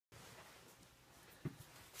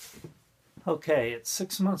Okay, it's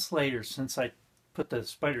 6 months later since I put the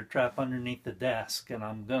spider trap underneath the desk, and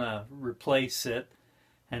I'm gonna replace it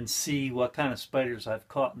and see what kind of spiders I've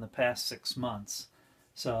caught in the past 6 months.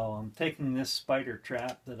 So I'm taking this spider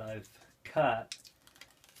trap that I've cut,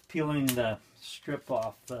 peeling the strip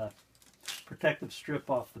off, the protective strip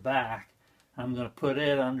off the back. I'm going to put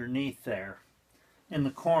it underneath there in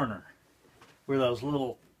the corner where those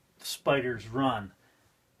little spiders run.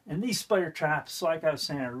 And these spider traps, like I was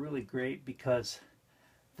saying, are really great because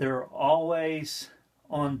they're always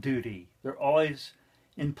on duty. They're always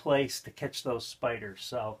in place to catch those spiders.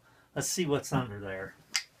 So let's see what's under there.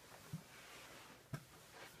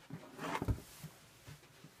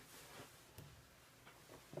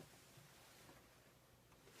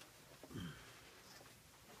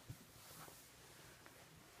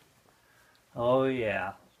 Oh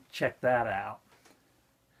yeah, check that out.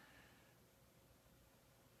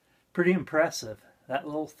 Pretty impressive. That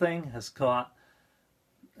little thing has caught,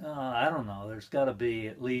 I don't know, there's got to be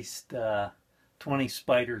at least 20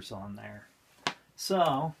 spiders on there.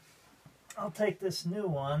 So I'll take this new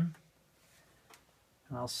one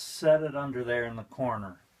and I'll set it under there in the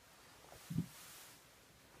corner.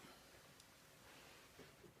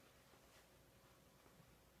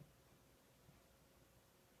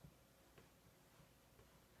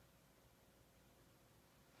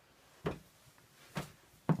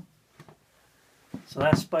 So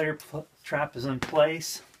that spider trap is in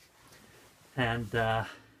place, and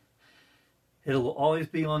it'll always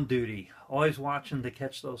be on duty, always watching to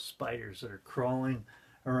catch those spiders that are crawling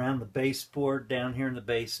around the baseboard down here in the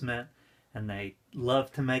basement, and they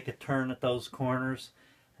love to make a turn at those corners,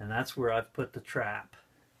 and that's where I've put the trap.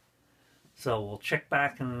 So we'll check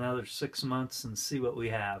back in another 6 months and see what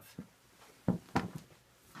we have.